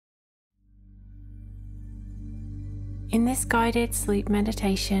In this guided sleep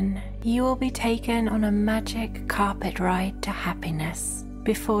meditation, you will be taken on a magic carpet ride to happiness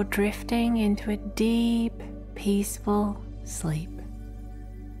before drifting into a deep, peaceful sleep.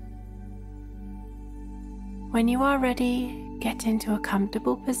 When you are ready, get into a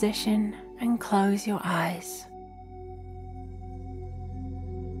comfortable position and close your eyes.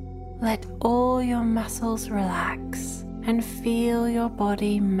 Let all your muscles relax and feel your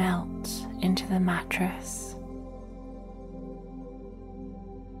body melt into the mattress.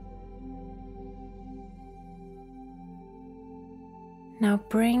 Now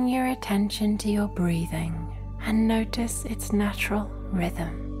bring your attention to your breathing and notice its natural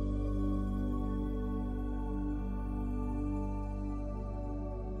rhythm.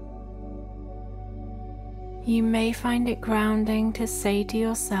 You may find it grounding to say to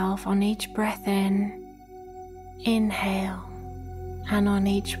yourself on each breath in, inhale, and on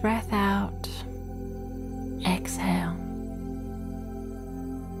each breath out, exhale.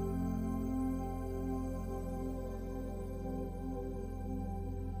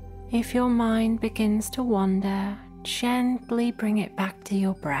 If your mind begins to wander, gently bring it back to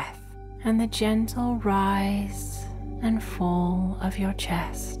your breath and the gentle rise and fall of your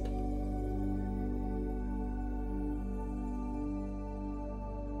chest.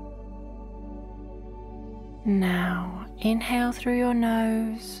 Now inhale through your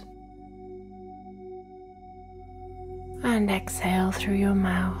nose and exhale through your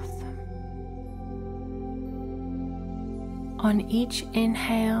mouth. On each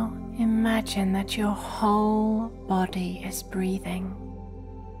inhale, imagine that your whole body is breathing.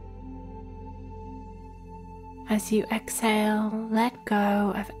 As you exhale, let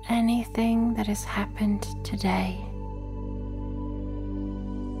go of anything that has happened today.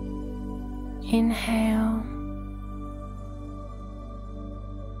 Inhale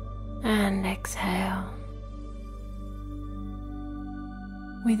and exhale.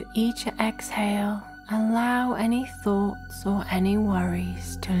 With each exhale, allow any thoughts or any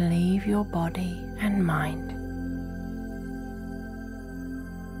worries to leave your body and mind.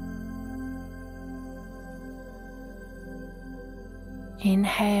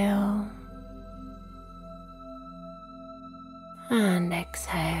 Inhale and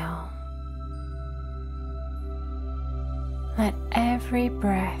exhale. Let every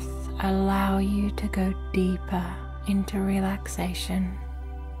breath allow you to go deeper into relaxation.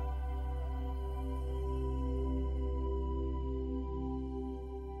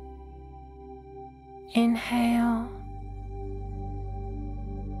 Inhale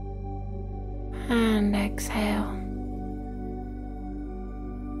and exhale.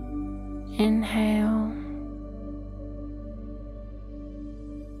 Inhale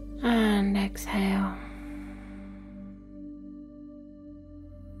and exhale.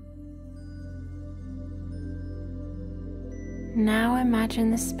 Now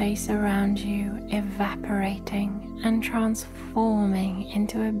imagine the space around you evaporating and transforming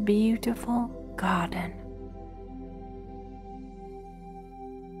into a beautiful garden.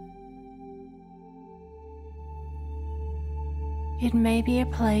 It may be a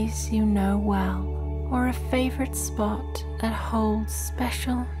place you know well, or a favorite spot that holds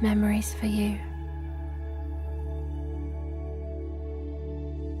special memories for you.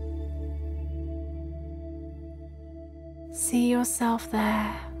 See yourself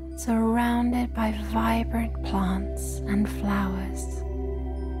there, surrounded by vibrant plants and flowers.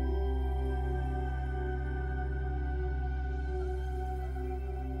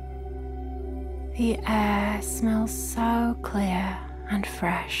 The air smells so clear and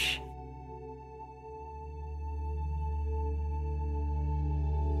fresh.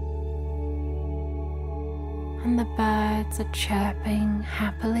 And the birds are chirping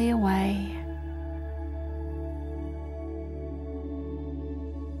happily away.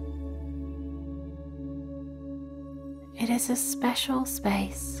 It is a special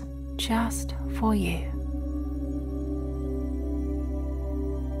space just for you.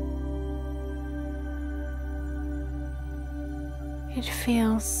 It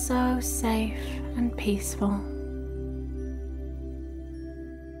feels so safe and peaceful.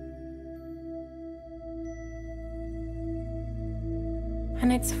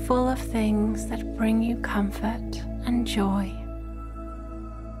 And it's full of things that bring you comfort and joy.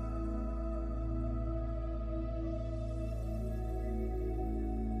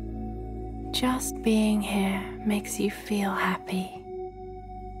 Just being here makes you feel happy,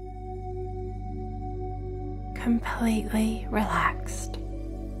 completely relaxed.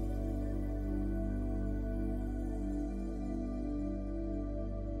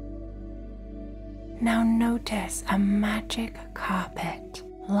 Now notice a magic carpet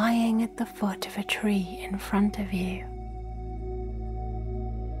lying at the foot of a tree in front of you,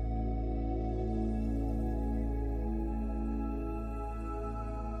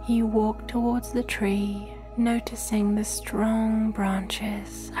 You walk towards the tree, noticing the strong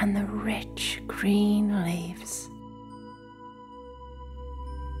branches and the rich green leaves.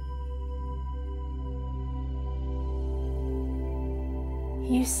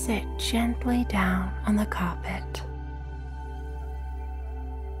 You sit gently down on the carpet.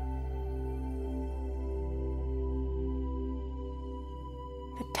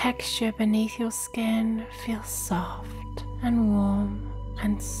 The texture beneath your skin feels soft and warm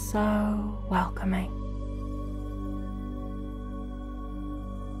and so welcoming.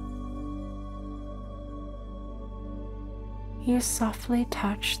 You softly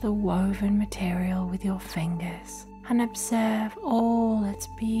touch the woven material with your fingers and observe all its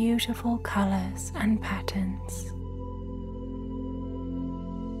beautiful colors and patterns.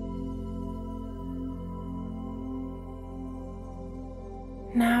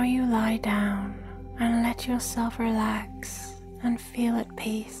 Now you lie down and let yourself relax and feel at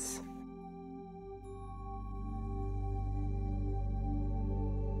peace.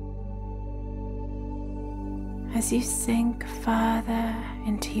 As you sink further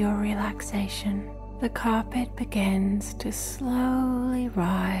into your relaxation, the carpet begins to slowly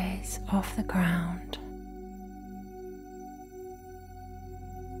rise off the ground.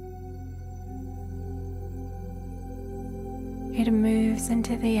 It moves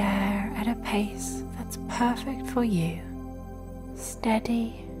into the air at a pace that's perfect for you,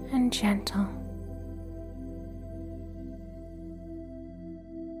 steady and gentle.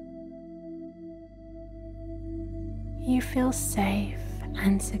 You feel safe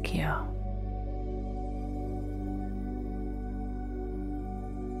and secure.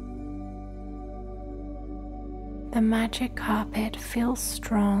 The magic carpet feels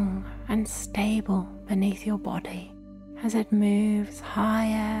strong and stable beneath your body as it moves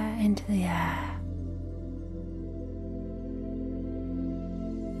higher into the air.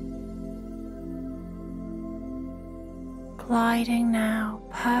 Gliding now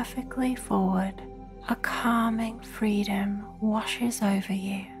perfectly forward, a calming freedom washes over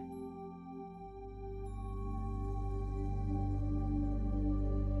you.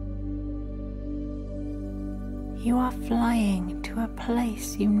 You are flying to a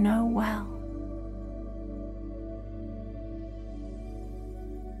place you know well.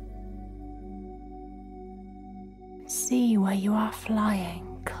 See where you are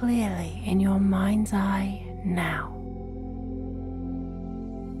flying clearly in your mind's eye now.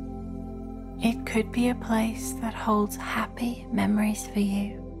 It could be a place that holds happy memories for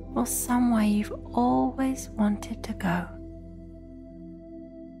you, or somewhere you've always wanted to go.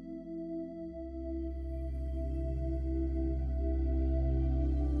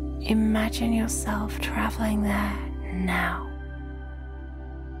 Imagine yourself traveling there now.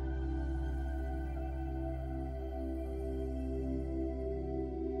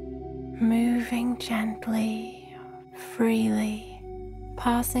 Moving gently, freely,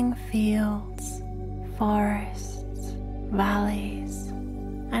 passing fields, forests, valleys,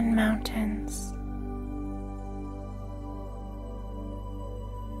 and mountains.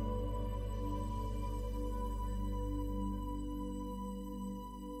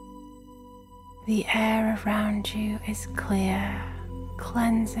 The air around you is clear,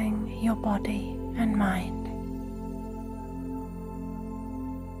 cleansing your body and mind.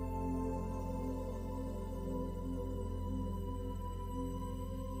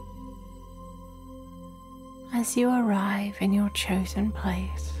 As you arrive in your chosen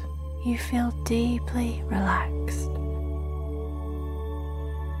place, you feel deeply relaxed.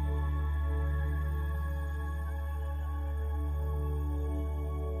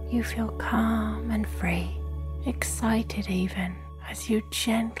 You feel calm and free, excited even as you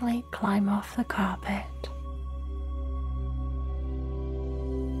gently climb off the carpet.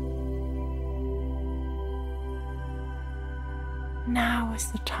 Now is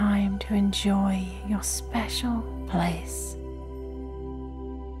the time to enjoy your special place.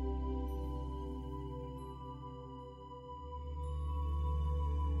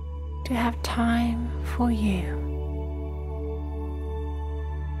 To have time for you.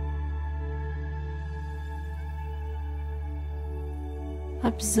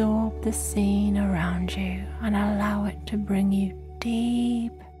 Absorb the scene around you and allow it to bring you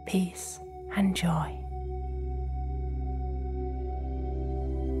deep peace and joy.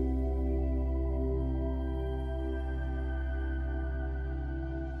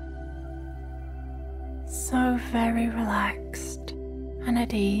 So very relaxed and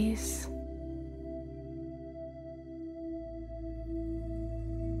at ease.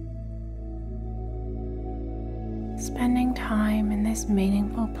 Spending time in this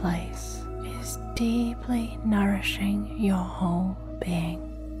meaningful place is deeply nourishing your whole being.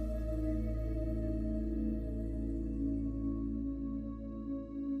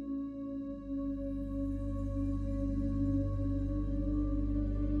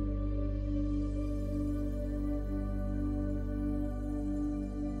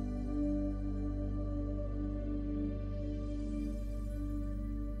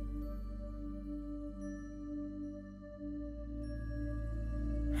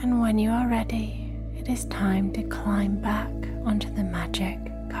 when you are ready, it is time to climb back onto the magic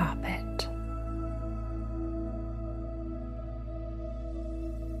carpet.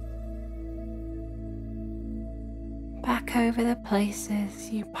 Back over the places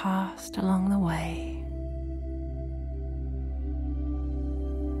you passed along the way.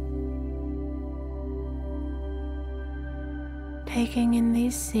 Taking in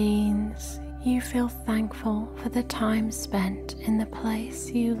these scenes, you feel thankful for the time spent in the place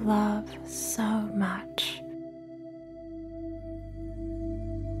you love so much.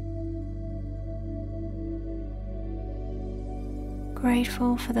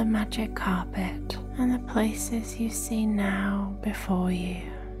 Grateful for the magic carpet and the places you see now before you.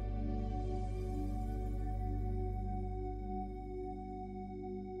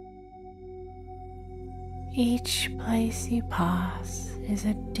 Each place you pass is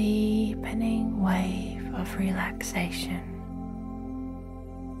a deepening wave of relaxation.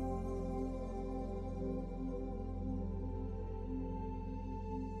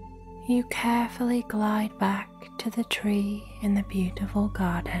 You carefully glide back to the tree in the beautiful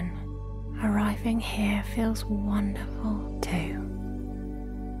garden. Arriving here feels wonderful too.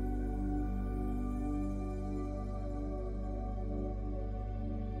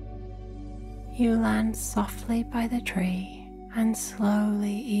 You land softly by the tree and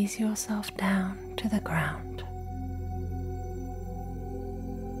slowly ease yourself down to the ground.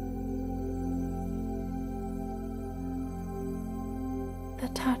 The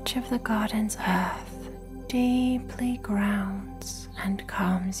touch of the garden's earth deeply grounds and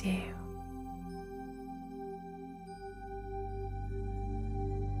calms you.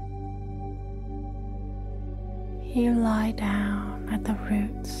 You lie down at the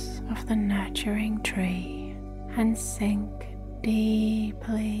roots of the nurturing tree and sink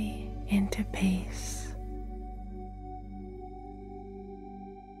deeply into peace.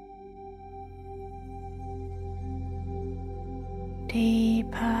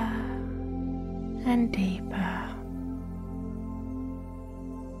 Deeper and deeper.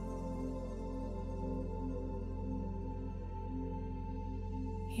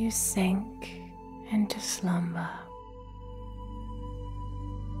 You sink into slumber.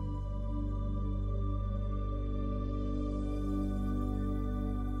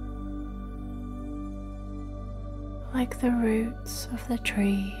 Like the roots of the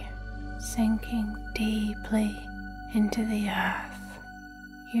tree sinking deeply into the earth,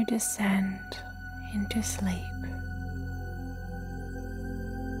 you descend into sleep.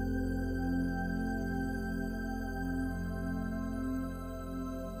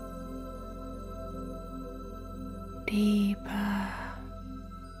 Deeper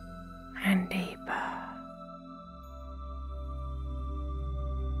and deeper.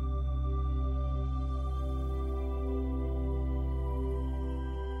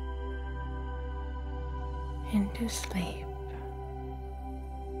 Into sleep.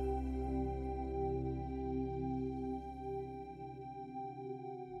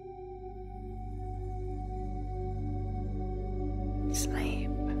 Sleep.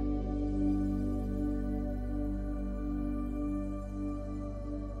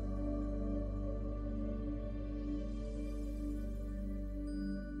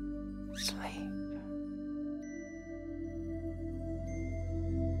 Sleep.